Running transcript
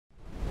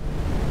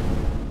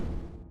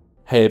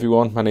Hey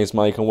everyone, my name's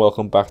Mike and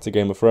welcome back to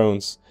Game of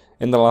Thrones.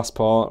 In the last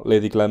part,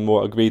 Lady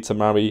Glenmore agreed to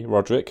marry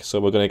Roderick,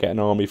 so we're going to get an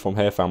army from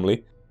her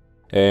family.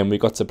 We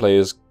got to play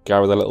as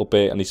Gareth a little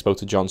bit and he spoke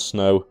to Jon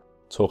Snow,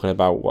 talking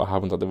about what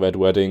happened at the Red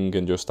Wedding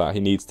and just that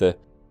he needs to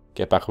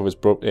get back with his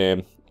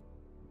brother,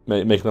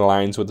 making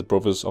alliance with the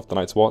brothers of the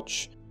Night's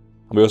Watch.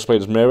 And we also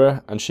played as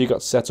Mira, and she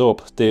got set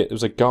up. There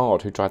was a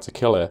guard who tried to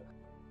kill her,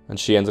 and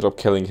she ended up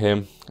killing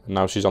him, and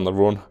now she's on the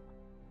run,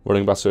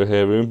 running back to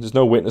her room. There's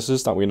no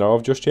witnesses that we know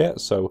of just yet,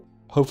 so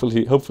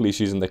hopefully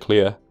she's in the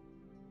clear.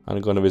 And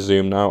I'm going to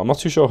resume now. I'm not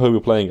too sure who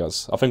we're playing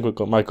as. I think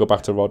we might go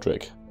back to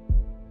Roderick.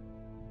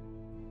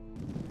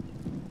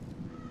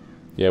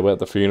 Yeah, we're at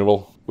the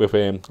funeral with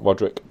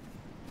Roderick.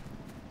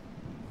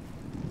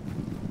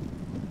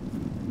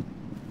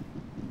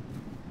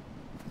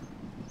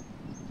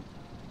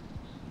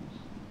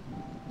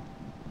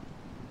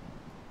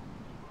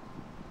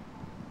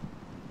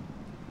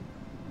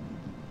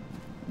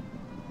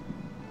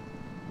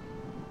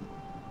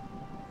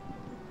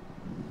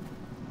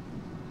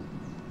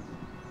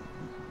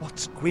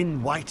 What's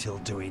Gwyn Whitehill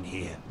doing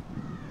here?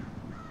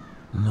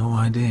 No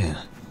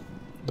idea.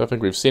 Don't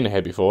think we've seen her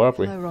here before, have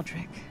we? Hello,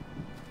 Roderick.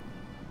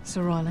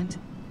 Sir Roland.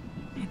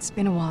 It's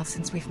been a while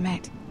since we've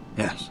met.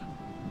 Yes.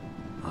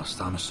 Last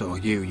time I saw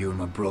you and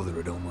my brother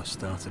had almost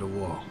started a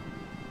war.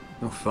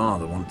 Your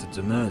father wanted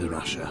to murder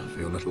Asher for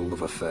your little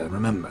love affair,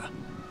 remember?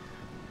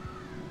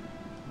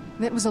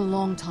 That was a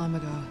long time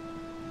ago.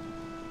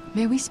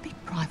 May we speak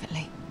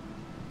privately?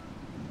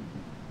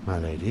 My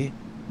lady?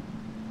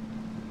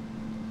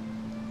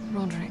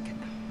 Roderick,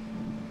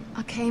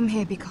 I came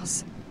here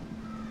because